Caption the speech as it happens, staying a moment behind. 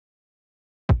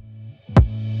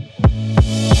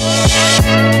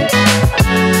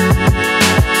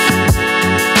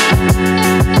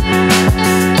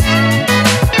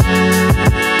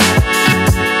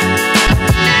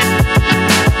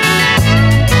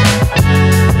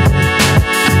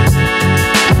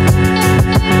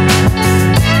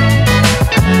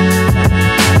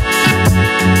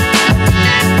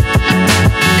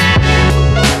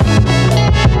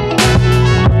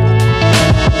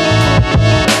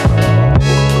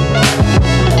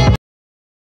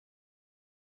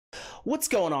What's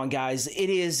going on, guys? It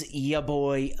is ya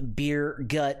boy Beer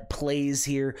Gut Plays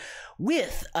here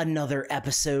with another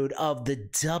episode of the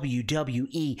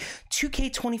WWE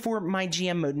 2K24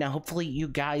 MyGM mode. Now, hopefully you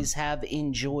guys have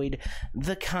enjoyed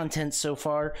the content so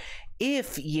far.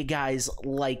 If you guys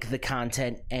like the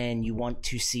content and you want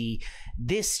to see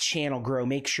this channel grow,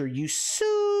 make sure you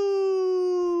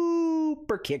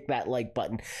kick that like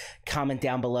button, comment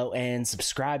down below, and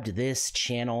subscribe to this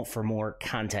channel for more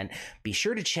content. Be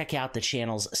sure to check out the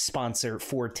channel's sponsor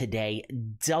for today,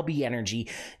 Dubby Energy.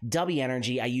 Dubby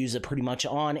Energy, I use it pretty much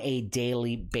on a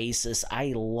daily basis.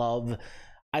 I love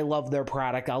their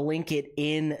product. I'll link it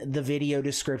in the video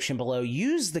description below.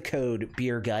 Use the code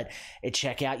BeerGut at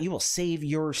checkout. You will save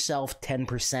yourself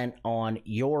 10% on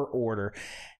your order.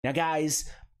 Now, guys,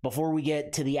 before we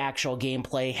get to the actual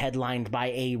gameplay headlined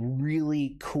by a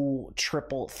really cool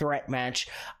triple threat match,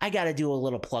 I gotta do a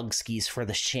little plug skis for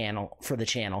the channel.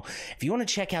 If you want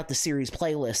to check out the series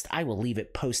playlist, I will leave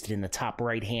it posted in the top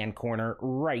right hand corner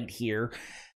right here.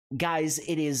 Guys,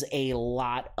 it is a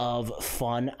lot of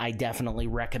fun. I definitely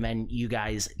recommend you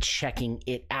guys checking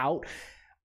it out.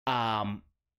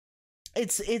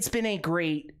 It's been a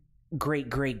great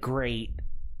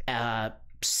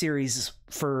series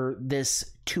for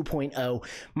this 2.0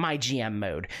 MyGM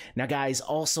mode. Now, guys,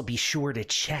 also be sure to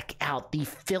check out the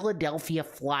Philadelphia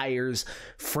Flyers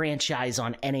franchise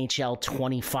on NHL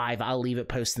 25. I'll leave it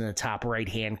posted in the top right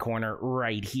hand corner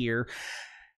right here.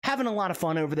 Having a lot of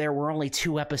fun over there. We're only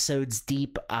 2 episodes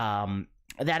deep.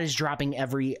 That is dropping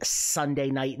every Sunday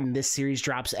night, and this series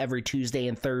drops every Tuesday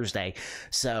and Thursday.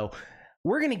 So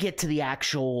we're going to get to the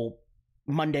actual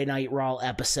Monday Night Raw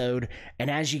episode, and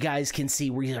as you guys can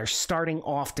see, we are starting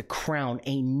off to crown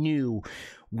a new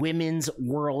Women's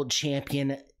World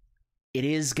Champion. It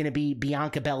is going to be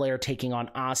Bianca Belair taking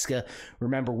on Asuka.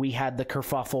 Remember, we had the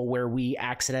kerfuffle where we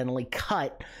accidentally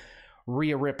cut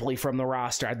Rhea Ripley from the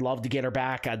roster. I'd love to get her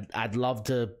back. I'd love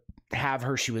to have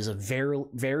her. She was a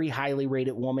very highly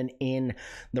rated woman in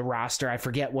the roster. I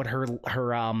forget what her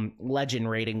legend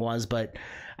rating was, but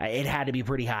it had to be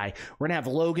pretty high. We're gonna have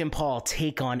Logan Paul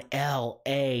take on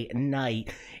LA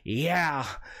Knight. Yeah,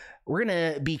 we're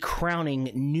gonna be crowning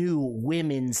new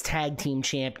women's tag team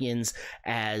champions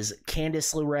as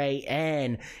Candice LeRae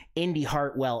and Indy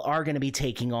Hartwell are gonna be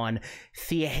taking on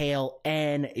Thea Hale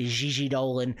and Gigi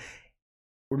Dolan.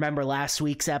 Remember last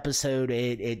week's episode,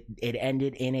 it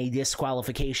ended in a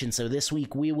disqualification. So this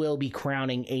week we will be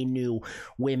crowning a new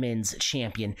women's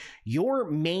champion.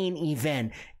 Your main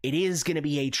event, it is going to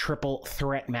be a triple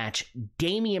threat match.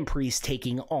 Damian Priest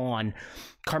taking on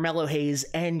Carmelo Hayes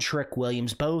and Trick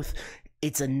Williams. Both,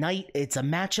 it's a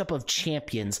matchup of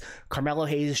champions. Carmelo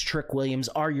Hayes, Trick Williams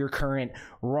are your current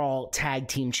Raw tag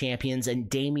team champions, and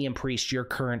Damian Priest, your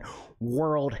current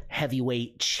World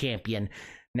Heavyweight champion.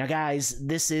 Now, guys,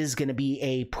 this is going to be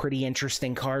a pretty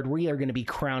interesting card. We are going to be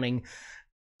crowning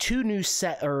two new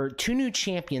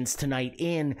champions tonight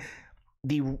in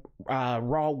the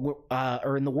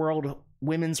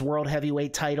Women's World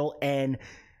Heavyweight title and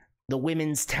the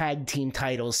Women's Tag Team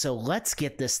titles. So let's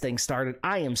get this thing started.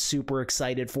 I am super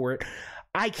excited for it.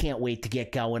 I can't wait to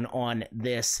get going on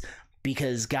this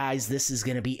because, guys, this is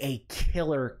going to be a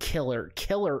killer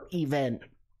event.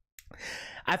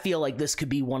 I feel like this could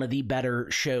be one of the better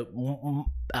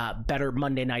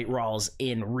Monday Night Raws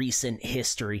in recent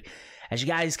history. As you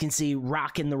guys can see,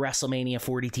 rocking the WrestleMania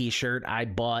 40 t-shirt I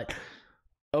bought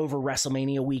over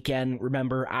WrestleMania weekend.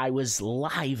 Remember, I was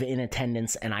live in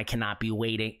attendance, and I cannot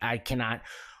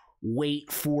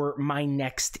wait for my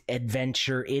next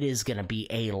adventure. It is going to be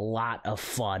a lot of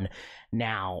fun.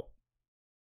 Now,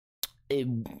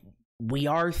 we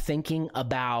are thinking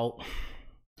about...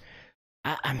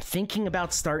 I'm thinking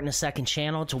about starting a second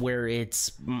channel to where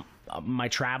it's my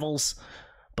travels,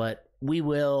 but we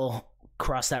will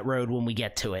cross that road when we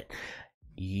get to it.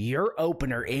 Your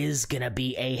opener is going to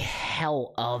be a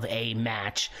hell of a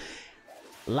match.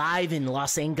 Live in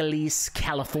Los Angeles,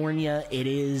 California,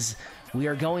 we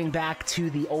are going back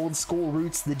to the old school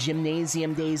roots, the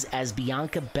gymnasium days, as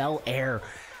Bianca Belair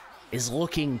is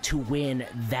looking to win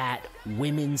that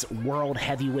Women's World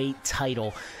Heavyweight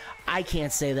title. I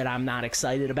can't say that I'm not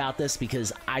excited about this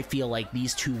because I feel like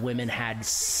these two women had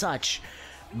such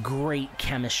great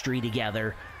chemistry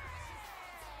together.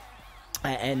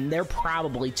 And they're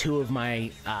probably two of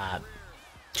my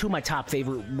top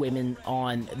favorite women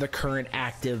on the current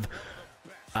active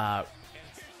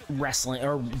wrestling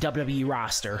or WWE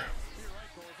roster.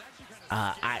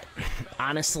 I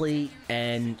honestly,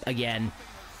 and again,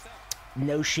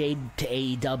 no shade to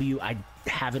AEW, I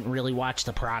haven't really watched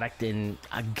the product in,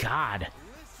 God,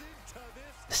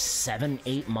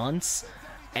 7-8 months.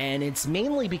 And it's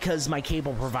mainly because my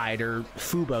cable provider,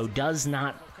 Fubo, does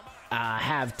not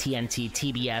have TNT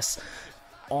TBS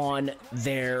on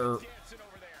their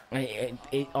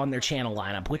channel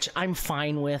lineup, which I'm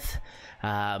fine with.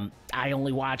 I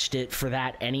only watched it for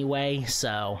that anyway,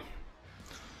 so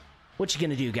what you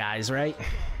gonna do, guys, right?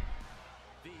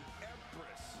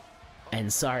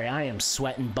 And sorry, I am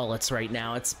sweating bullets right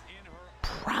now. It's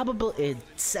probably, it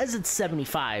says it's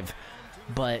 75,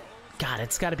 but God,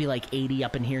 it's got to be like 80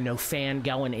 up in here. No fan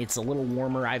going. It's a little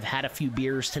warmer. I've had a few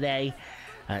beers today.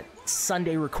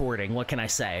 Sunday recording. What can I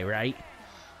say, right?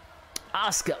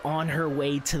 Asuka on her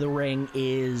way to the ring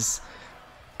is...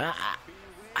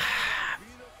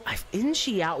 isn't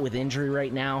she out with injury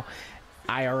right now?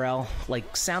 IRL?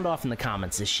 Like, sound off in the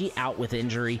comments. Is she out with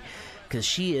injury? Because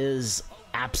she is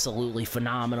absolutely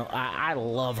phenomenal. I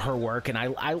love her work, and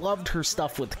I loved her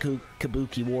stuff with the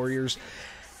Kabuki Warriors.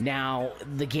 Now,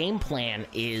 the game plan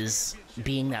is,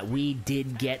 being that we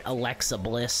did get Alexa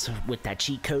Bliss with that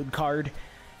cheat code card,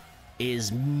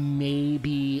 is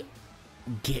maybe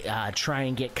try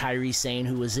and get Kairi Sane,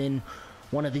 who was in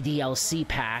one of the DLC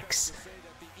packs,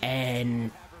 and,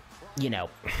 you know,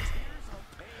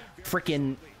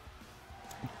 freaking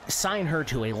sign her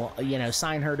to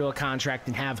a contract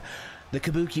and have the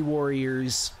Kabuki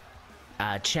Warriors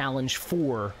challenge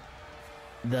for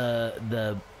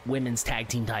the women's tag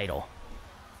team title.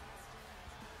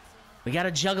 We got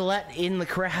a juggalette in the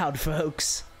crowd,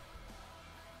 folks.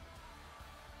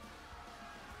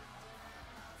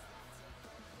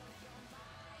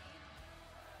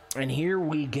 And here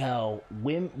we go.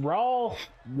 Raw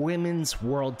Women's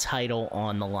World Title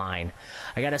on the line.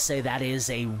 I gotta say, that is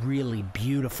a really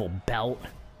beautiful belt.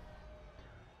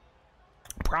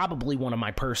 Probably one of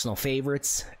my personal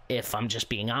favorites, if I'm just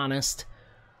being honest.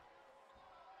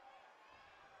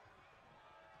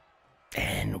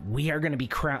 And we are going to be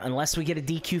unless we get a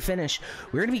DQ finish,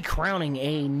 we're going to be crowning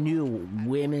a new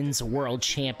Women's World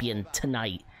Champion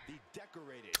tonight.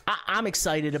 I'm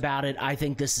excited about it. I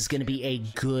think this is going to be a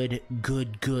good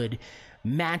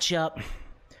matchup,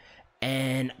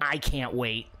 and I can't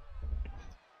wait.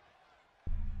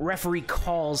 Referee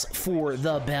calls for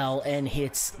the bell and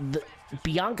hits the...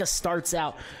 Bianca starts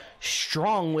out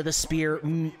strong with a spear.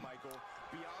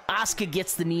 Asuka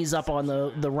gets the knees up on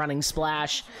the running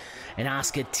splash, and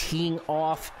Asuka teeing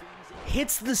off,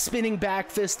 hits the spinning back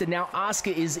fist, and now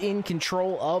Asuka is in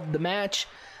control of the match.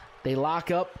 They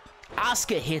lock up.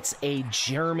 Asuka hits a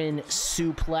German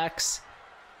suplex.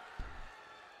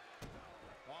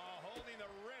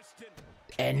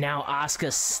 And now Asuka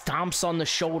stomps on the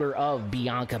shoulder of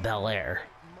Bianca Belair.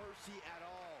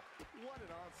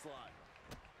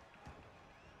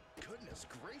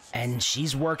 And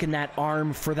she's working that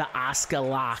arm for the Asuka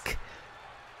lock.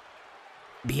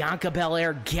 Bianca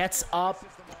Belair gets up.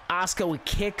 Asuka with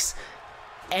kicks.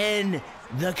 And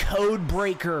the code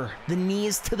breaker. The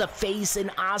knees to the face, and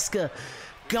Asuka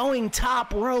going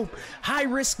top rope. High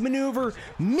risk maneuver.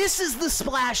 Misses the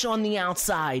splash on the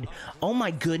outside. Oh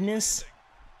my goodness.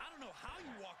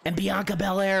 And Bianca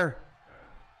Belair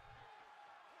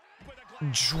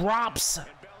drops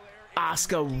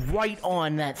Asuka right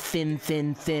on that thin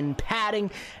padding,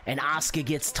 and Asuka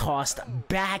gets tossed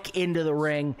back into the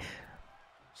ring.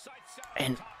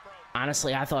 And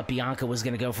honestly, I thought Bianca was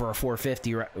going to go for a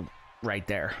 450 right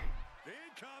there.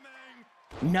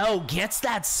 No, gets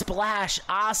that splash.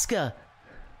 Asuka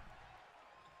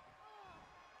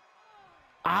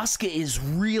is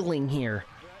reeling here.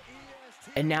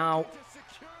 And now...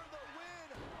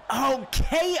 oh,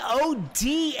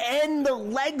 KOD, and the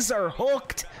legs are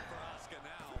hooked.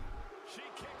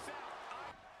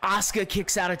 Asuka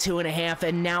kicks out of 2.5,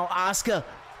 and now Asuka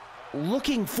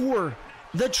looking for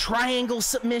the triangle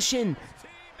submission.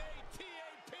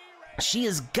 She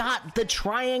has got the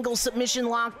triangle submission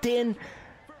locked in,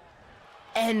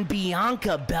 and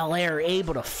Bianca Belair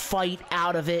able to fight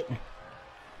out of it.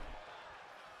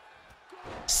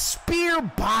 Spear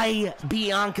by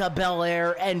Bianca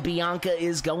Belair, and Bianca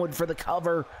is going for the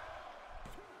cover.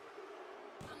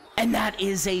 And that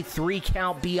is a 3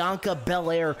 count. Bianca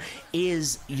Belair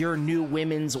is your new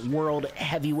Women's World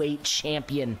Heavyweight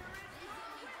Champion.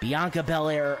 Bianca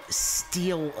Belair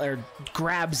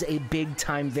grabs a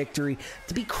big-time victory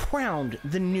to be crowned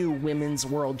the new Women's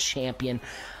World Champion.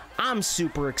 I'm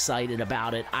super excited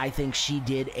about it. I think she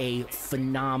did a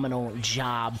phenomenal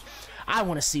job. I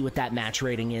want to see what that match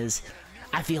rating is.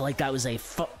 I feel like that was a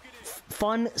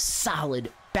fun,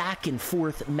 solid,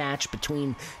 back-and-forth match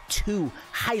between two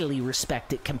highly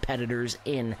respected competitors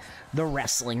in the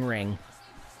wrestling ring.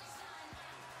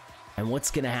 And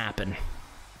what's going to happen?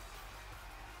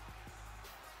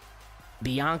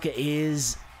 Bianca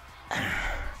is...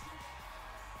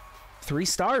 3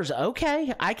 stars.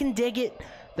 Okay, I can dig it.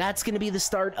 That's going to be the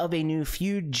start of a new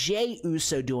feud. Jey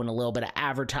Uso doing a little bit of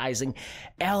advertising.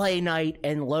 LA Knight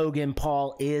and Logan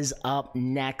Paul is up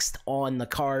next on the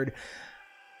card.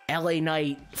 LA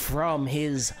Knight from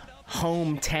his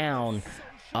hometown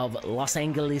of Los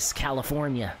Angeles,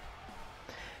 California.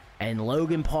 And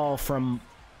Logan Paul from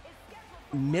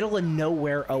middle of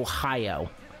nowhere, Ohio.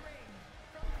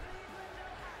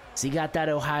 So you got that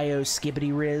Ohio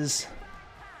skibbity riz.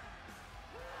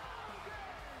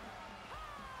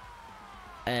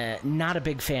 Not a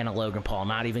big fan of Logan Paul,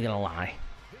 not even gonna lie.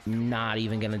 Not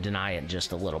even gonna deny it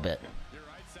just a little bit. You're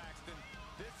right, Saxton.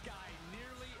 This guy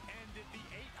nearly ended the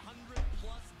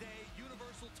 800-plus day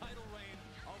Universal title reign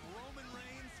of Roman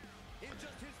Reigns in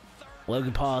just his third.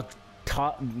 Logan Paul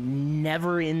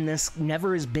never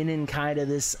has been in kind of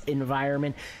this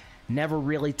environment. Never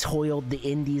really toiled the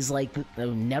indies, like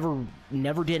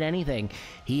never did anything.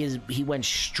 He went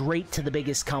straight to the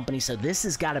biggest company, so this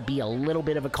has got to be a little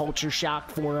bit of a culture shock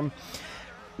for him.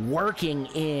 Working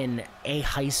in a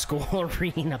high school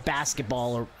arena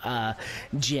basketball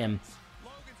gym.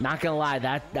 Not gonna lie,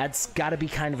 that's got to be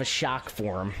kind of a shock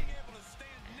for him.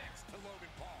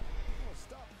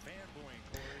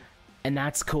 And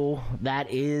that's cool. That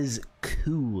is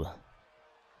cool.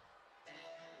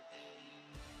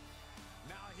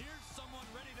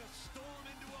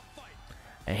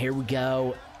 And here we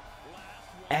go.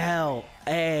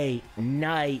 L.A.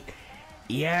 Knight.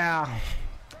 Yeah.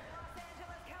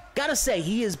 Gotta say,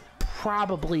 he is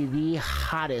probably the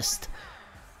hottest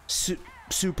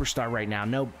superstar right now.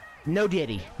 No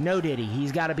Diddy. No Diddy.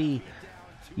 He's got to be,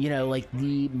 you know, like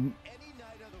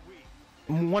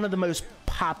one of the most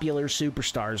popular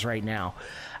superstars right now.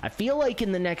 I feel like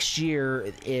in the next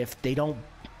year, if they don't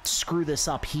screw this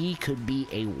up, he could be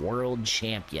a world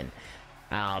champion.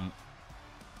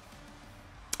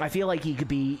 I feel like he could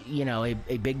be, you know, a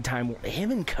big time.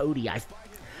 Him and Cody, I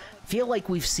feel like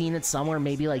we've seen it somewhere,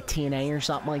 maybe like TNA or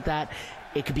something like that.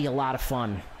 It could be a lot of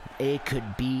fun. It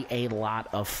could be a lot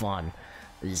of fun.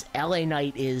 This LA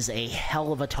Knight is a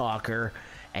hell of a talker,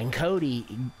 and Cody,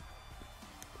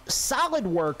 solid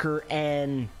worker,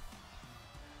 and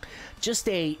just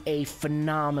a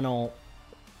phenomenal,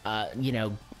 you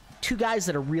know, two guys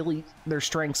that are really, their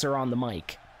strengths are on the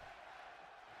mic.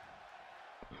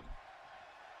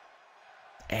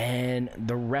 And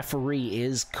the referee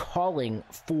is calling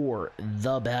for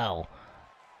the bell.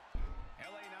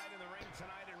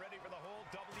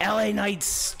 LA Knight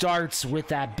starts with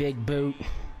that big boot.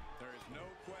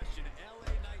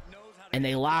 And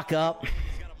they lock up.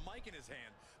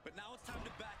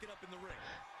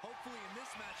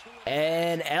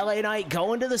 And LA Knight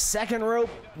going to the second rope.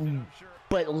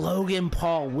 But Logan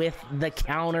Paul with the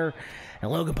counter. And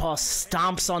Logan Paul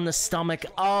stomps on the stomach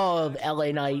of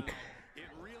LA Knight.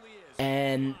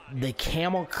 And the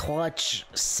camel clutch,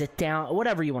 sit down,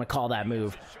 whatever you want to call that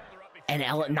move. And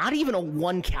not even a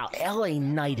 1 count. LA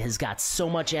Knight has got so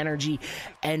much energy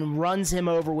and runs him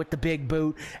over with the big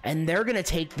boot. And they're going to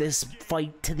take this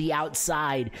fight to the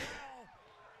outside.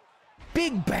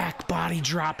 Big back body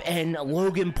drop, and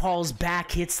Logan Paul's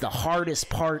back hits the hardest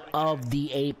part of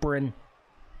the apron.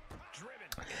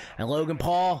 And Logan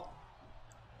Paul,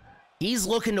 he's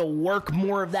looking to work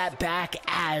more of that back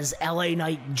as LA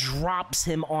Knight drops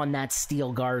him on that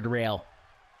steel guardrail.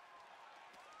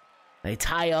 They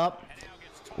tie up.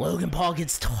 Logan Paul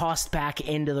gets tossed back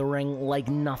into the ring like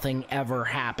nothing ever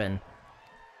happened.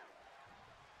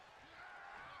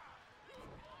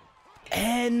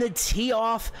 And the tee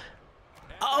off.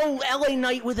 Oh, LA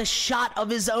Knight with a shot of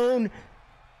his own.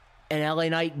 And LA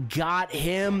Knight got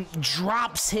him,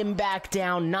 drops him back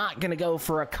down, not going to go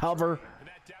for a cover.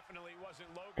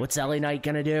 What's LA Knight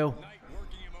going to do?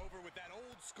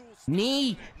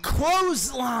 Knee,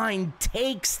 clothesline,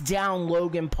 takes down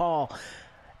Logan Paul.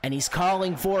 And he's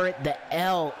calling for it. The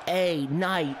LA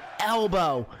Knight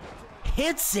elbow.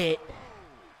 Hits it.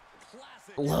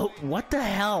 What the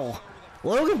hell?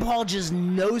 Logan Paul just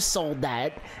no-sold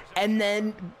that. And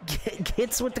then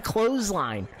hits with the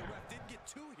clothesline.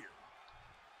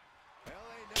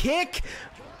 Kick.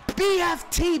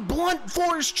 BFT, blunt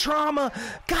force trauma.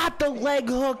 Got the leg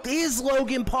hooked. Is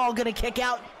Logan Paul going to kick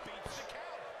out?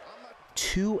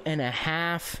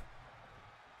 2.5.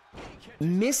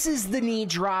 Misses the knee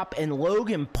drop, and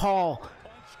Logan Paul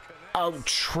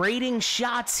trading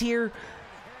shots here.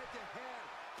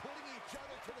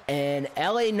 And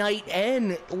LA Knight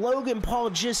and Logan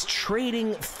Paul just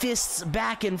trading fists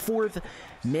back and forth.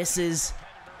 Misses.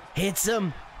 Hits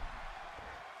him.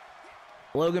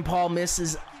 Logan Paul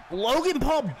misses. Logan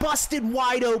Paul busted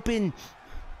wide open.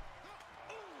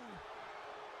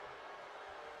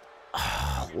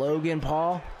 Oh, Logan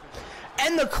Paul.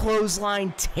 And the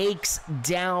clothesline takes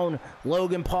down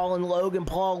Logan Paul, and Logan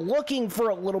Paul looking for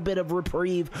a little bit of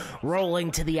reprieve,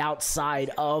 rolling to the outside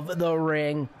of the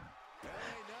ring.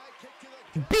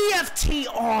 BFT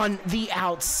on the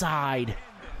outside.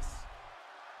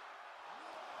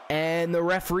 And the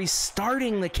referee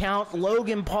starting the count.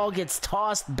 Logan Paul gets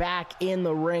tossed back in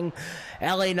the ring.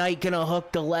 LA Knight gonna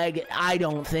hook the leg. I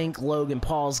don't think Logan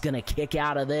Paul's gonna kick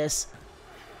out of this.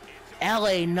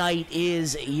 LA Knight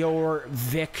is your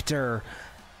victor.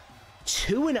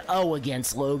 2-0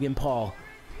 against Logan Paul.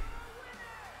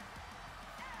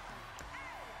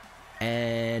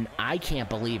 And I can't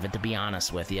believe it, to be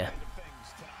honest with you.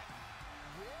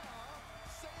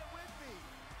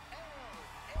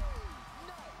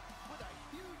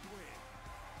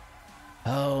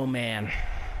 Oh, man.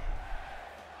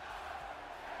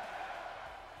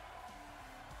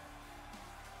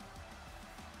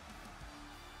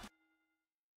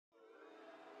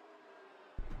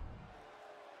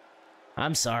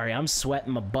 I'm sorry, I'm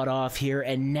sweating my butt off here,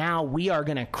 and now we are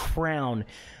going to crown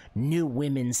new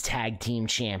women's tag team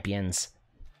champions.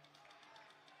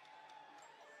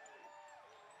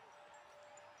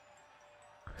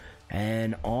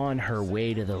 And on her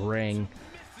way to the ring,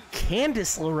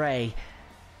 Candice LeRae.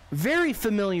 Very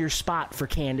familiar spot for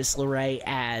Candice LeRae,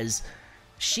 as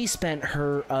she spent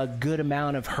a good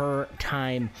amount of her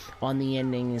time on the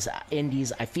indies.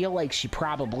 I feel like she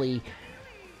probably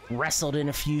wrestled in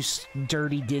a few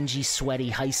dirty, dingy, sweaty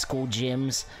high school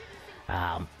gyms.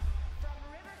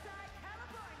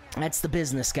 That's the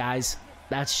business, guys.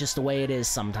 That's just the way it is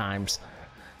sometimes.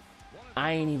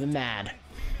 I ain't even mad.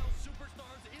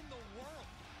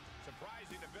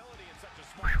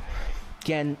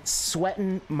 Again,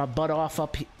 sweating my butt off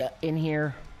up in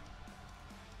here.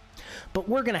 But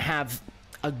we're going to have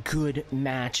a good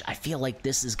match. I feel like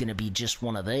this is going to be just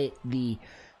one of the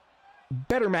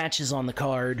better matches on the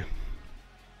card.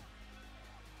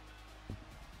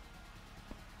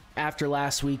 After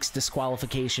last week's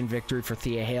disqualification victory for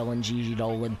Thea Hale and Gigi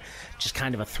Dolan, just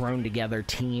kind of a thrown together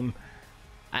team.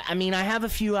 I mean, I have a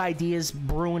few ideas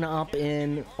brewing up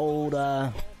in old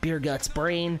Beer Guts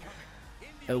brain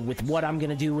with what I'm going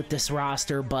to do with this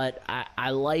roster, but I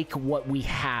like what we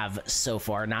have so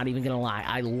far. Not even going to lie.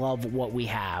 I love what we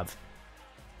have.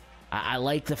 I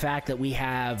like the fact that we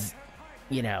have,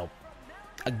 you know,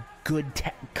 a good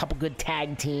couple good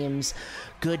tag teams,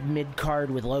 good mid-card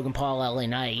with Logan Paul, LA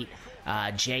Knight,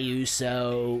 Jey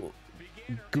Uso,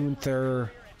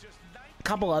 Gunther, a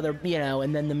couple other, you know,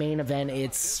 and then the main event,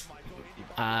 it's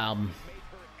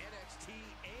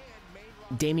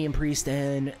Damian Priest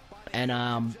and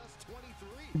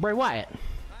Bray Wyatt,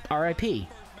 RIP.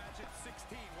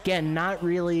 Again, not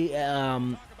really.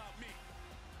 I'm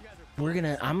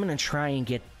gonna try and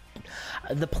get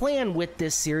the plan with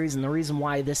this series, and the reason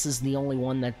why this is the only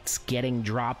one that's getting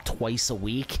dropped twice a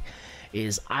week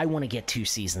is I want to get 2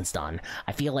 seasons done.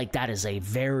 I feel like that is a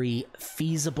very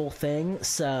feasible thing.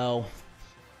 So,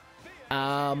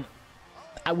 I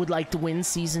would like to win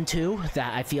season 2.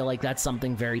 That I feel like that's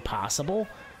something very possible.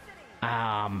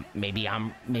 Maybe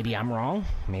I'm wrong.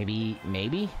 Maybe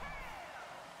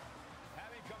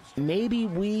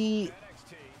we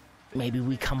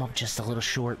come up just a little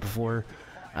short before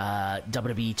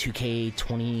WWE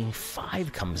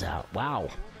 2K25 comes out. Wow.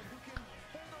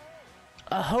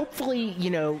 Hopefully, you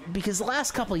know, because the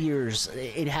last couple of years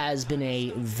it has been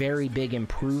a very big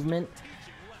improvement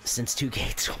since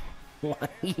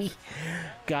 2K20.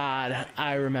 God,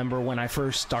 I remember when I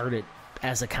first started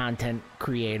as a content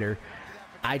creator,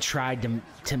 I tried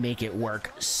to make it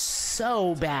work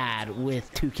so bad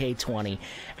with 2K20,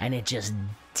 and it just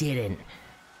didn't.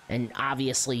 And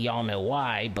obviously y'all know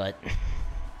why, but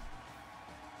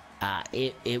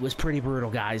it was pretty brutal,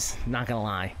 guys. Not gonna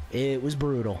lie. It was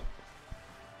brutal.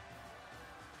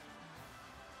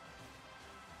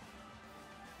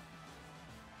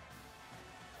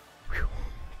 Whew.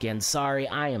 Again, sorry,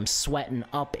 I am sweating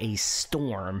up a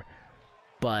storm.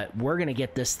 But we're going to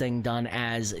get this thing done,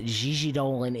 as Gigi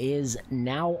Dolan is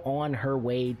now on her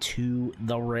way to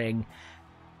the ring.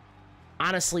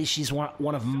 Honestly, she's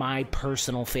one of my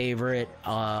personal favorite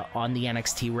on the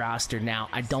NXT roster. Now,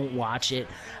 I don't watch it.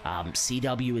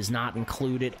 CW is not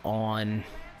included on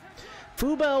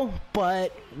Fubo,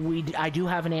 but I do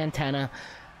have an antenna.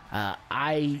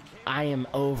 I am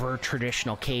over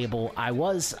traditional cable. I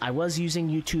was using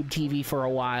YouTube TV for a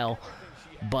while,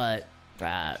 but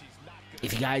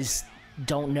if you guys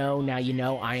don't know, now you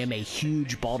know. I am a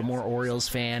huge Baltimore Orioles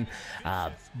fan.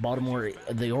 All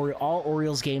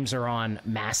Orioles games are on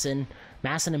MASN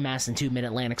and MASN 2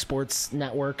 Mid-Atlantic Sports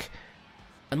Network,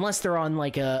 unless they're on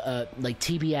like like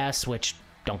TBS, which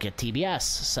don't get TBS,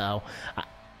 so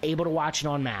able to watch it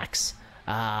on Max,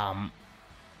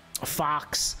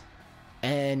 Fox,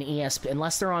 and ESPN.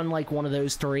 Unless they're on like one of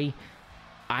those three,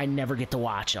 I never get to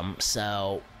watch them.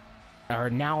 So, or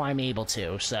now I'm able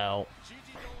to. So,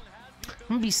 I'm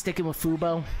gonna be sticking with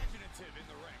Fubo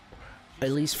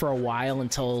at least for a while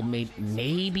until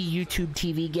maybe YouTube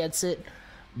TV gets it,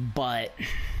 but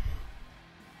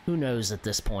who knows at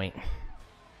this point.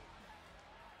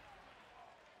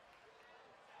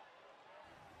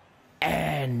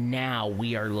 And now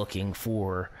we are looking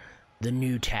for the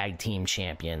new tag team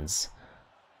champions.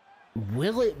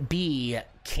 Will it be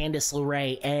Candice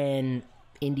LeRae and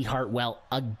Indy Hartwell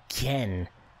again?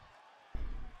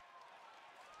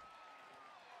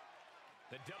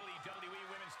 The WWE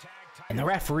Women's Tag Title. And the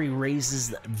referee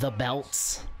raises the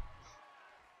belts.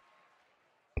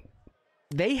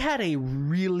 They had a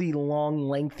really long,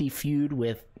 lengthy feud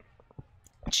with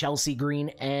Chelsea Green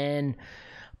and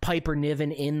Piper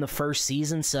Niven in the first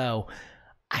season, so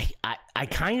I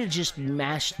kind of just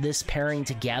mashed this pairing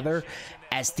together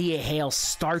as Thea Hale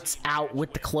starts out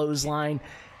with the clothesline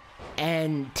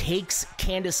and takes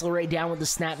Candice LeRae down with the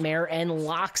snapmare and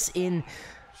locks in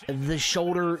the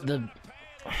shoulder,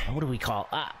 what do we call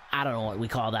I don't know what we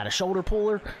call that, a shoulder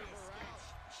puller?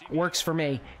 Works for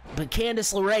me. But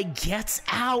Candice LeRae gets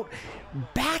out,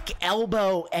 back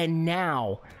elbow, and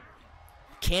now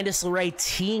Candice LeRae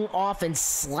teeing off and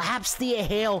slaps Thea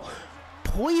Hale,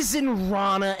 poison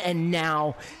Rana, and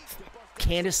now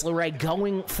Candice LeRae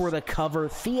going for the cover.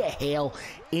 Thea Hale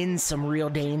in some real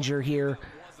danger here,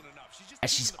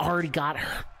 as she's already got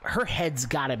her head's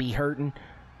gotta be hurting.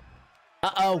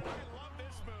 Uh-oh.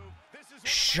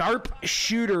 Sharp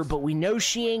shooter, but we know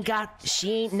she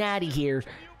ain't natty here.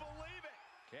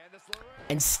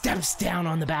 And steps down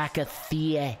on the back of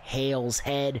Thea Hale's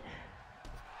head.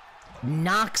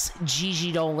 Knocks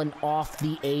Gigi Dolan off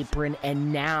the apron,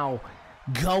 and now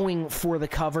going for the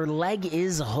cover. Leg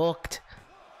is hooked.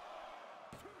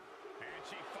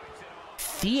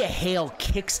 Thea Hale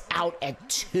kicks out at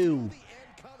 2.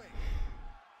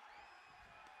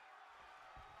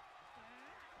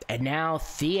 And now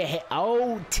Thea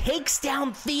Hale, takes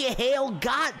down Thea Hale,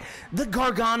 got the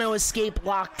Gargano escape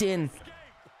locked in.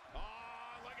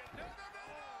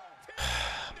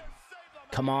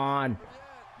 Come on.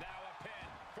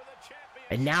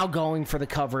 And now going for the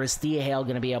cover. Is Thea Hale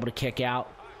going to be able to kick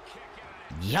out?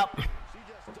 Yup.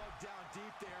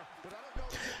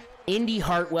 Indy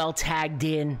Hartwell tagged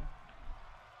in.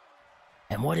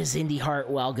 And what is Indy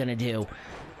Hartwell going to do?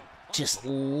 Just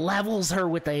levels her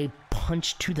with a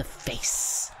punch to the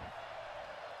face.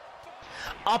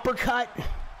 Uppercut.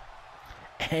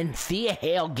 And Thea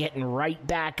Hale getting right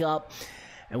back up.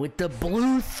 And with the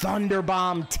blue thunder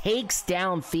bomb, takes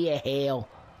down Thea Hale.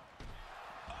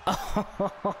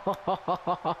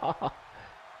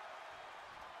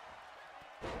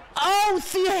 Oh,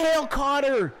 Thea Hale caught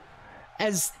her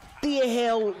as Thea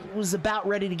Hale was about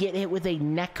ready to get hit with a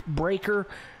neck breaker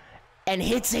and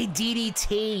hits a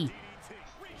DDT.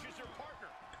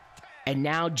 And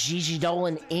now Gigi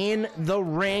Dolan in the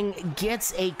ring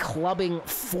gets a clubbing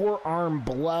forearm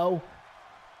blow.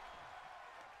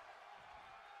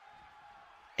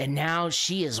 And now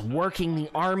she is working the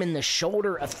arm and the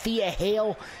shoulder of Thea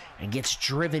Hale and gets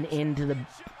driven into the...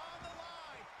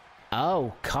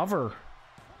 Oh, cover.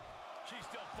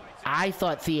 I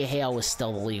thought Thea Hale was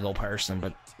still the legal person,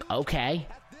 but okay.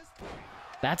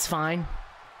 That's fine.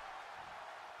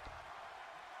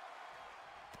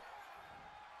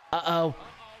 Uh-oh.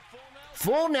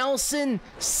 Full Nelson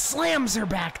slams her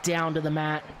back down to the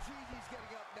mat.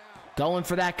 Going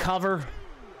for that cover.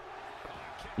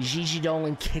 Gigi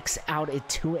Dolan kicks out at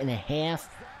 2.5.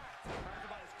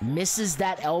 Misses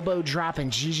that elbow drop,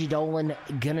 and Gigi Dolan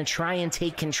gonna try and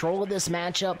take control of this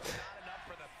matchup.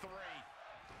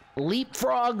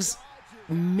 Leapfrogs,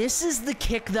 misses the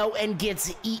kick though, and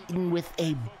gets eaten with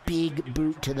a big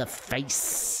boot to the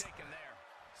face.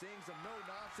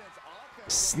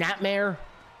 Snapmare,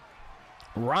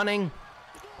 running,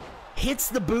 hits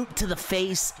the boot to the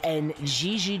face, and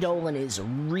Gigi Dolan is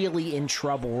really in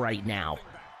trouble right now.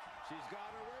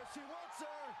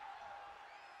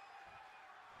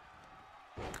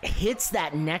 Hits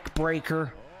that neck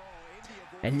breaker,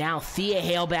 and now Thea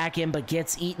Hale back in, but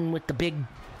gets eaten with the big...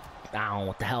 I don't know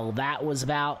what the hell that was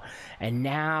about. And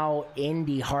now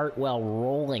Indy Hartwell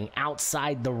rolling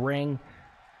outside the ring.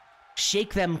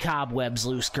 Shake them cobwebs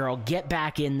loose, girl. Get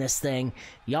back in this thing.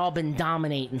 Y'all been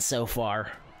dominating so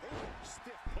far.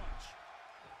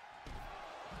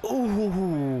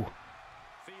 Ooh.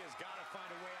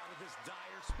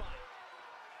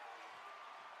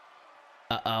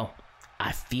 Uh-oh. I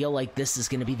I feel like this is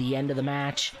going to be the end of the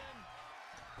match.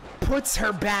 Puts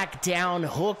her back down,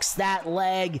 hooks that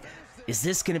leg. Is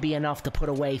this going to be enough to put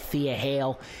away Thea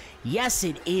Hale? Yes,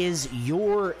 it is.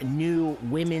 Your new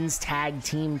women's tag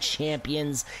team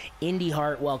champions, Indy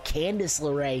Hartwell, Candice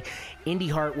LeRae. Indy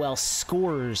Hartwell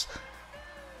scores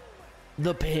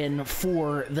the pin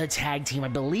for the tag team. I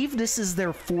believe this is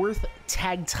their 4th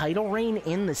tag title reign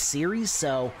in the series,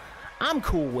 so I'm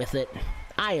cool with it.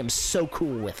 I am so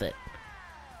cool with it.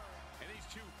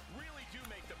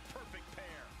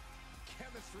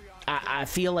 I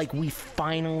feel like we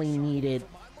finally needed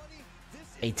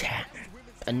a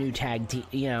new tag team.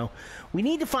 You know, we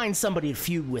need to find somebody to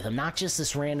feud with them, not just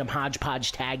this random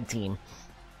hodgepodge tag team.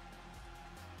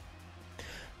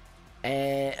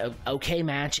 Okay,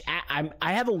 match.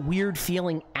 I have a weird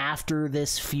feeling after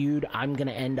this feud, I'm going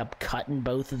to end up cutting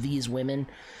both of these women,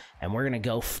 and we're going to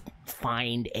go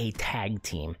find a tag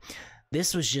team.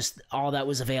 This was just all that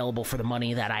was available for the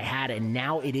money that I had, and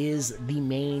now it is the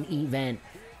main event.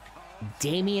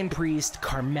 Damian Priest,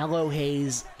 Carmelo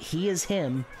Hayes, he is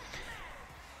him,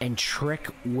 and Trick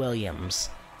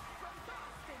Williams.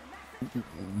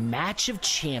 Match of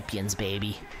champions,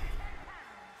 baby.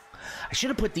 I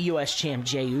should have put the U.S. champ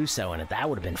Jey Uso in it. That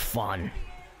would have been fun.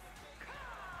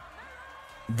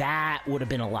 That would have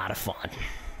been a lot of fun.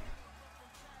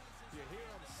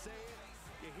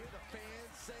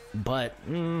 But,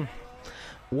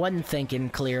 wasn't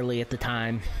thinking clearly at the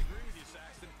time.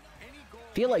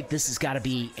 Feel like this has got to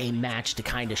be a match to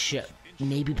kind of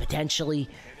maybe potentially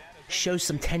show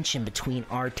some tension between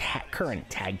our current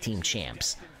tag team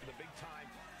champs.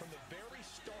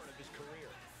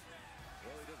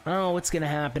 I don't know what's going to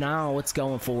happen. I don't know what's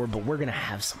going forward, but we're going to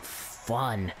have some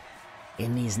fun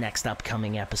in these next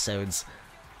upcoming episodes.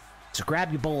 So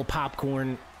grab your bowl of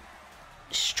popcorn,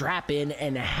 strap in,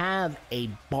 and have a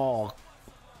ball,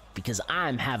 because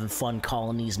I'm having fun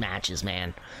calling these matches,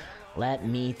 man. Let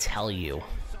me tell you.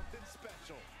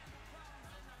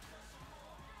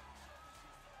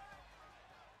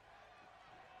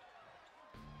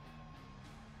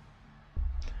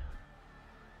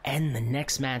 And the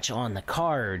next match on the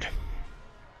card,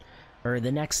 or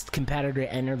the next competitor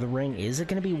to enter the ring, is it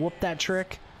going to be Whoop That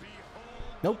Trick?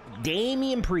 Nope,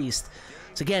 Damian Priest.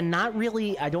 So again, not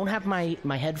really, I don't have my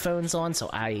headphones on, so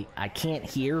I can't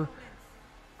hear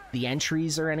the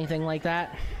entries or anything like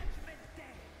that.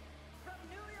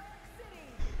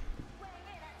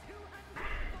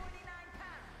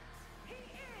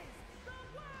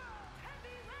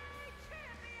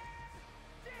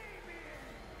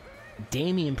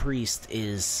 Damian Priest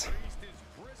is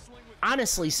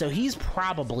honestly, so he's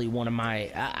probably one of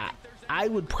my I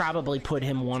would probably put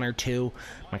him 1 or 2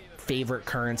 my favorite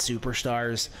current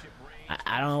superstars.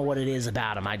 I don't know what it is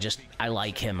about him. I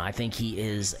like him. I think he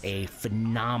is a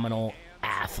phenomenal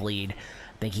athlete.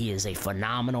 I think he is a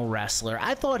phenomenal wrestler.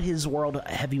 I thought his world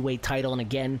heavyweight title, and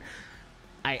again,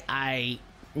 I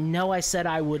know I said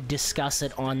I would discuss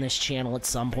it on this channel at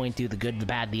some point, do the good, the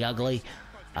bad, the ugly.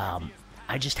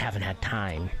 I just haven't had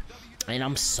time, and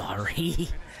I'm sorry.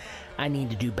 I need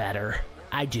to do better.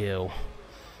 I do.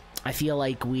 I feel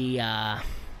like we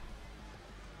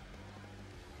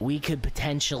could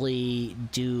potentially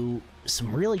do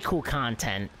some really cool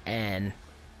content, and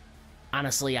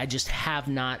honestly, I just have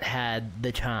not had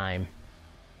the time.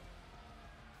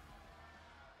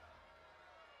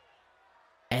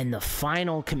 And the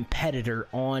final competitor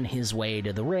on his way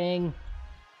to the ring,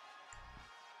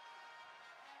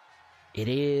 it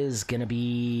is gonna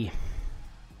be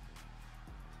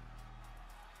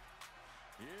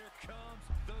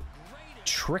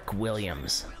Trick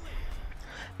Williams.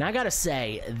 Now I gotta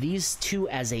say, these two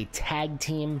as a tag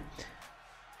team,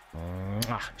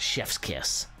 chef's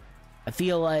kiss. I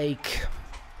feel like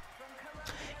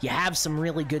you have some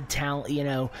really good talent. You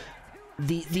know,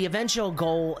 the eventual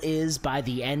goal is by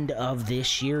the end of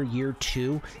this year, year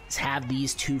 2, is have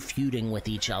these two feuding with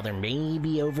each other,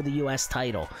 maybe over the U.S.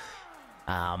 title.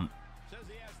 I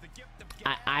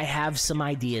have some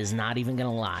ideas, not even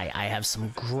gonna lie. I have some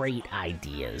great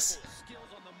ideas.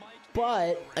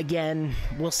 But, again,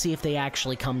 we'll see if they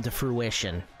actually come to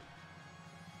fruition.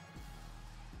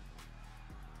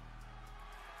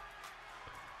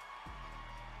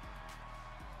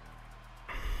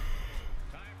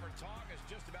 Time for talk is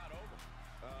just about over.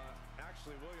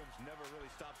 Actually, Williams never really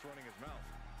stops running his mouth.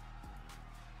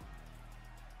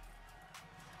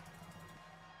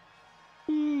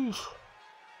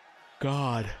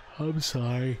 God, I'm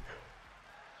sorry.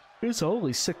 It's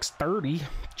only 6:30.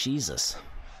 Jesus.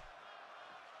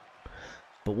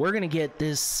 But we're going to get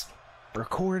this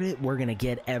recorded. We're going to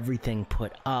get everything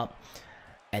put up.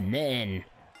 And then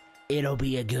it'll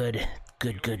be a good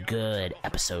good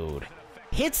episode.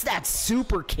 Hits that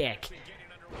super kick.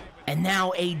 And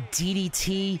now a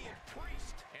DDT.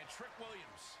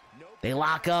 They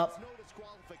lock up.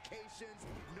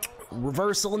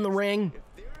 Reversal in the ring.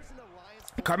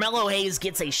 Carmelo Hayes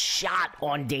gets a shot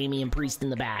on Damian Priest in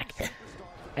the back.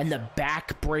 And the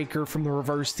backbreaker from the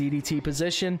reverse DDT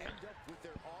position.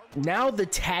 Now the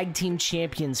tag team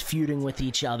champions feuding with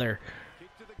each other.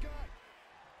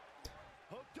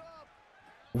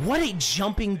 What a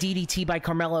jumping DDT by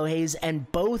Carmelo Hayes,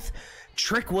 and both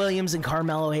Trick Williams and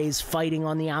Carmelo Hayes fighting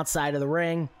on the outside of the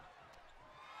ring.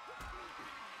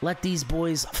 Let these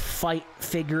boys fight,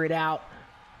 figure it out.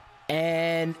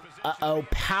 And, uh-oh,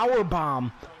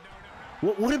 powerbomb.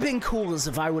 What would have been cool is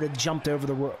if I would have jumped over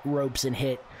the ropes and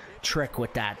hit Trick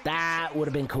with that. That would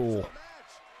have been cool.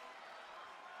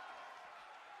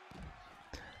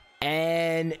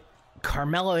 And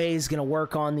Carmelo Hayes is going to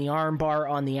work on the armbar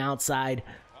on the outside.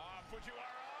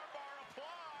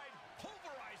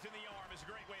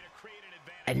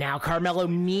 And now Carmelo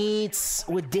meets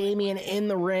with Damian in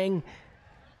the ring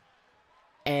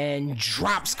and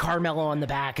drops Carmelo on the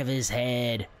back of his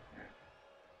head.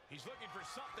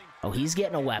 Oh, he's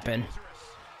getting a weapon.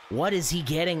 What is he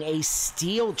getting? A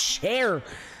steel chair.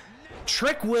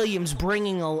 Trick Williams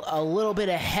bringing a little bit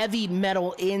of heavy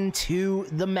metal into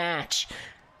the match.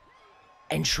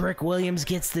 And Trick Williams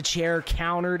gets the chair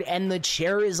countered, and the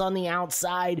chair is on the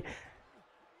outside.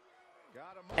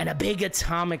 And a big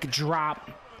atomic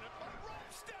drop.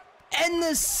 And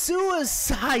the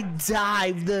suicide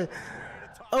dive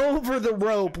over the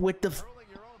rope with the...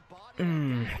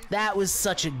 that was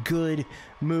such a good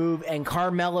move. And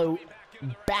Carmelo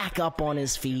back up on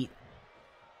his feet.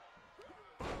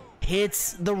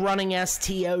 Hits the running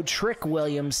STO, Trick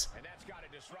Williams.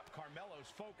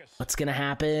 What's going to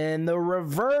happen? The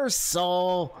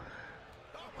reversal.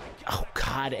 Oh,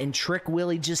 God. And Trick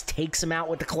Willie just takes him out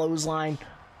with the clothesline.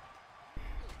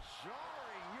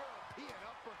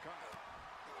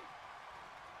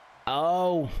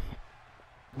 Oh.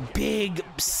 Big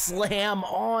slam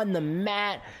on the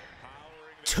mat.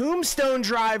 Tombstone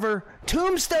driver.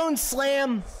 Tombstone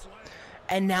slam.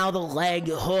 And now the leg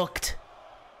hooked.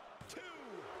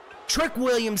 Trick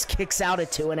Williams kicks out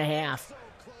at 2.5.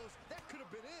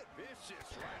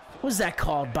 What was that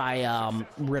called by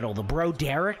Riddle? The Bro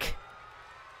Derek?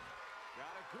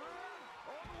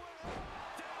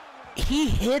 He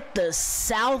hit the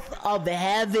south of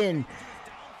heaven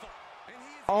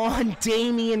on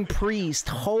Damian Priest.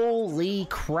 Holy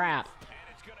crap.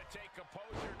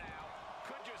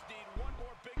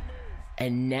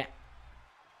 And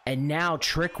now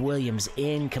Trick Williams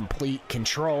in complete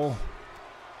control.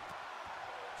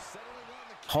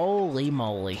 Holy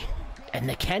moly. And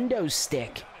the kendo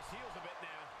stick.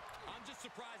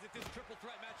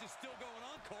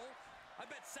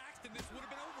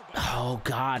 Oh,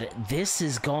 God. This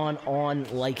has gone on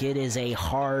like it is a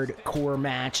hardcore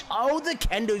match. Oh, the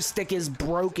kendo stick is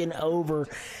broken over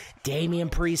Damian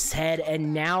Priest's head.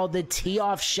 And now the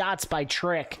tee-off shots by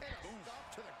Trick.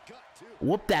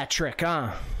 Whoop that Trick,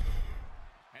 huh?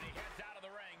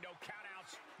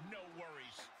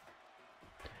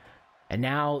 And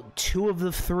now 2 of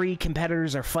the 3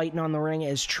 competitors are fighting on the ring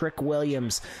as Trick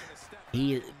Williams.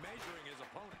 He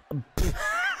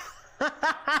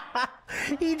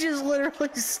just literally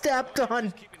stepped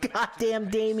on goddamn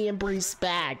Damian Priest's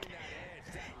back.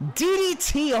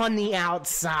 DDT on the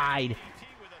outside.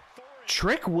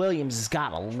 Trick Williams has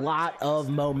got a lot of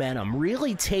momentum,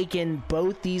 really taking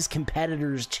both these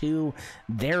competitors to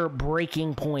their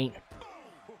breaking point.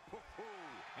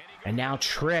 And now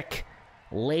Trick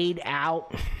laid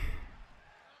out.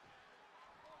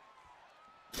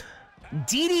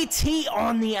 DDT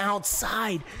on the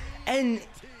outside. And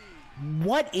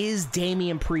what is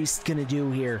Damian Priest gonna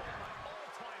do here?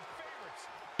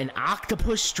 An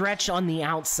octopus stretch on the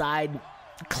outside.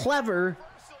 Clever.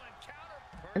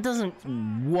 It doesn't...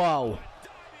 Whoa.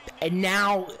 And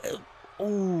now...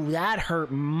 Ooh, that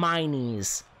hurt my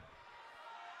knees.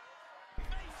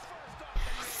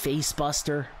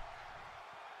 Facebuster.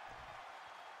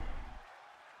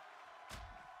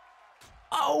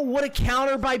 Oh, what a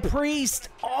counter by Priest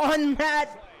on that.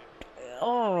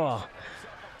 Oh.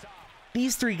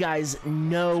 These 3 guys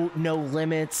know no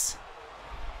limits.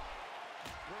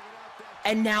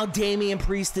 And now Damian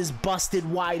Priest is busted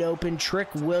wide open.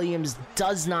 Trick Williams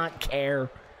does not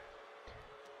care.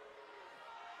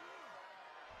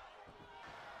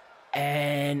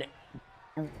 And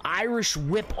Irish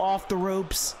whip off the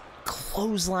ropes.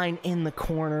 Clothesline in the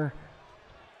corner.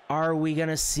 Are we going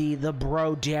to see the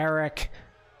Bro Derek?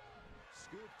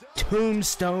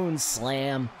 Tombstone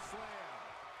slam.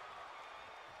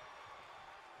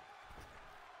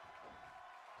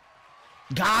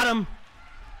 Got him.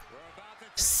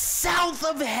 South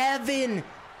of heaven.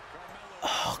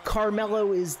 Oh,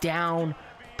 Carmelo is down.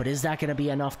 But is that going to be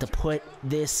enough to put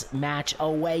this match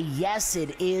away? Yes,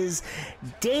 it is.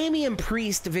 Damian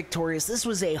Priest victorious. This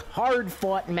was a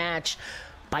hard-fought match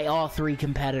by all three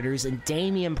competitors. And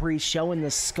Damian Priest showing the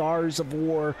scars of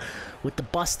war with the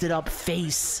busted-up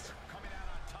face.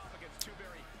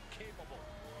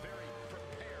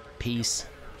 Peace.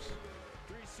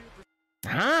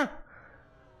 Huh?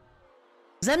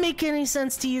 Does that make any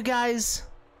sense to you guys?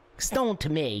 'Cause don't to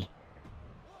me.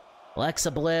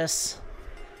 Alexa Bliss.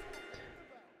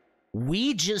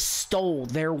 We just stole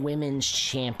their women's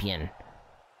champion.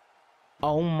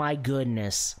 Oh my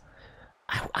goodness.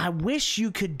 I wish you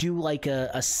could do like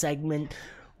a segment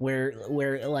where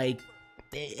like,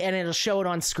 and it'll show it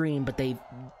on screen, but they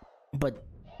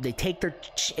take their,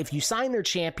 if you sign their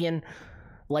champion,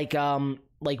 like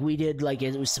we did, like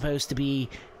it was supposed to be,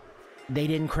 they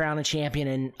didn't crown a champion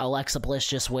and Alexa Bliss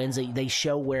just wins. They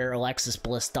show where Alexis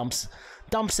Bliss dumps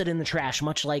it in the trash,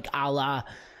 much like a la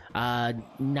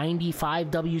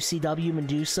 95 WCW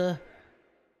Medusa.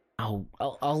 Oh,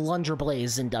 Alundra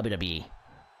Blaze in WWE.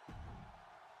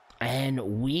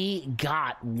 And we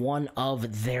got one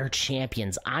of their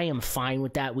champions. I am fine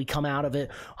with that. We come out of it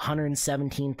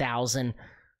 117,000.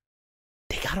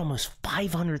 They got almost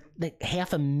 500, like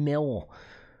half a mil.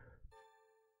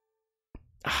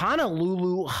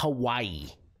 Honolulu, Hawaii.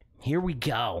 Here we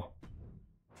go.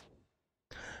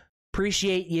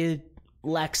 Appreciate you,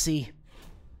 Lexi.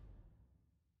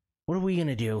 What are we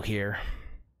gonna do here?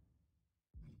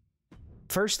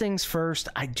 First things first,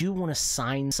 I do want to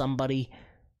sign somebody,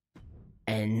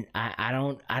 and I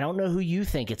don't know who you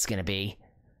think it's gonna be,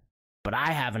 but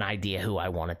I have an idea who I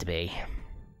want it to be.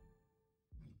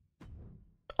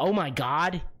 Oh my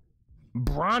God,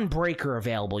 Braun Breaker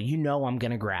available. You know I'm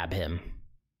gonna grab him.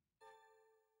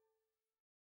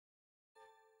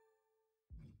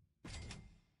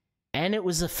 And it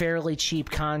was a fairly cheap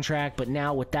contract, but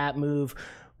now with that move,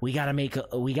 we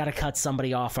gotta cut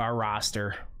somebody off our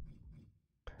roster.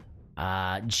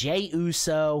 Jey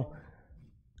Uso.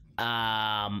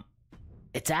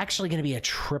 It's actually gonna be a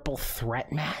triple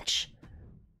threat match.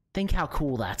 Think how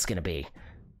cool that's gonna be.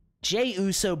 Jey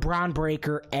Uso, Braun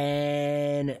Breaker,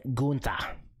 and Gunther.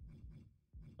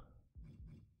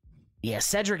 Yeah,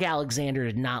 Cedric Alexander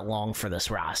did not long for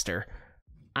this roster.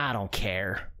 I don't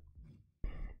care.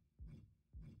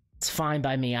 It's fine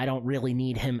by me. I don't really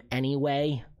need him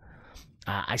anyway.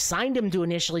 I signed him to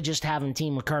initially just have him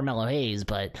team with Carmelo Hayes,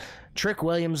 but Trick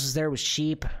Williams was there, was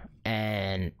cheap,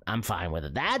 and I'm fine with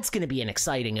it. That's going to be an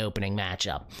exciting opening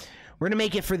matchup. We're going to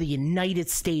make it for the United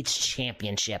States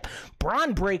Championship.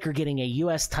 Braun Breaker getting a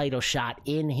U.S. title shot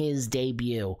in his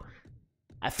debut.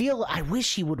 I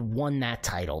wish he would have won that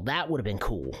title. That would have been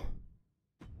cool.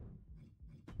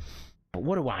 But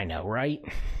what do I know, right?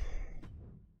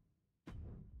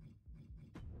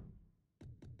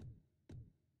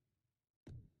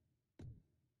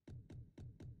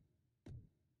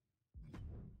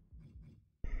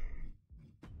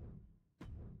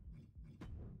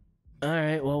 All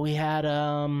right, well, we had,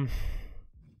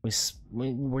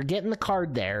 we're getting the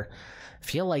card there. I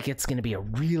feel like it's going to be a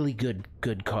really good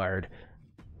card.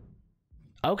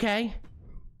 Okay.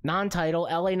 Non-title,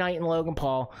 LA Knight and Logan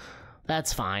Paul.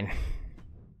 That's fine.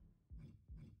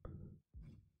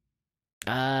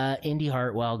 Indy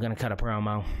Hartwell going to cut a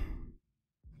promo.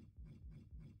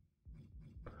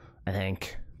 I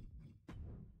think.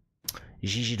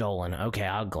 Gigi Dolan. Okay,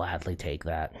 I'll gladly take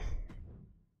that.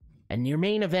 And your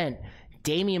main event,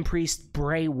 Damian Priest,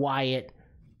 Bray Wyatt.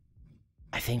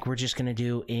 I think we're just going to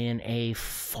do in a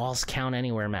Falls Count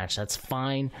Anywhere match. That's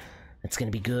fine. That's going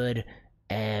to be good.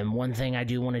 And one thing I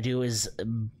do want to do is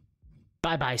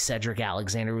bye-bye Cedric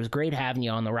Alexander. It was great having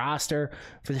you on the roster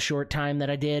for the short time that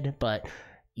I did, but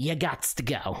you gots to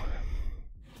go.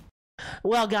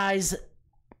 Well, guys,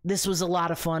 this was a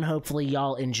lot of fun. Hopefully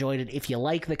y'all enjoyed it. If you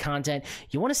like the content,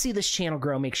 you want to see this channel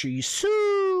grow, make sure you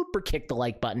super kick the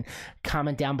like button,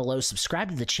 comment down below, subscribe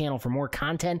to the channel for more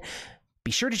content.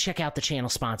 Be sure to check out the channel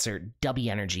sponsor, Dubby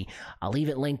Energy. I'll leave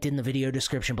it linked in the video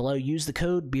description below. Use the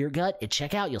code BeerGut at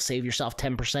checkout. You'll save yourself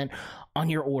 10% on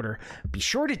your order. Be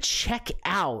sure to check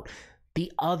out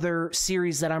the other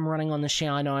series that I'm running on the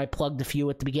channel. I know I plugged a few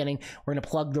at the beginning. We're going to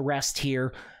plug the rest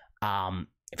here.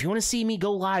 If you want to see me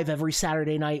go live every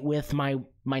Saturday night with my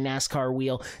NASCAR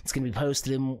wheel, it's going to be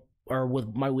posted in, or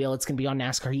with my wheel, it's going to be on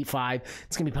NASCAR Heat 5.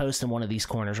 It's going to be posted in one of these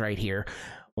corners right here.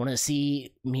 Want to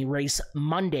see me race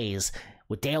Mondays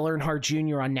with Dale Earnhardt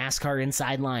Jr. on NASCAR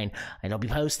Inside Line, and it'll be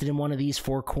posted in one of these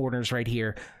four corners right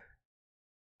here.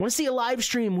 Want to see a live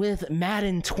stream with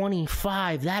Madden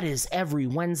 25? That is every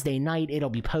Wednesday night.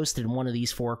 It'll be posted in one of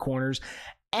these four corners.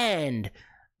 And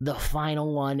the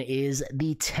final one is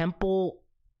the Temple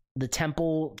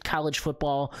College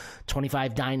Football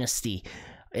 25 Dynasty.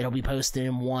 It'll be posted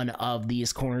in one of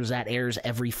these corners that airs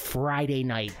every Friday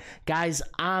night. Guys,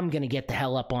 I'm going to get the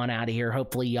hell up on out of here.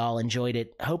 Hopefully y'all enjoyed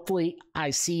it. Hopefully I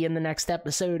see you in the next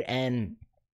episode, and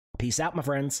peace out, my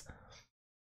friends.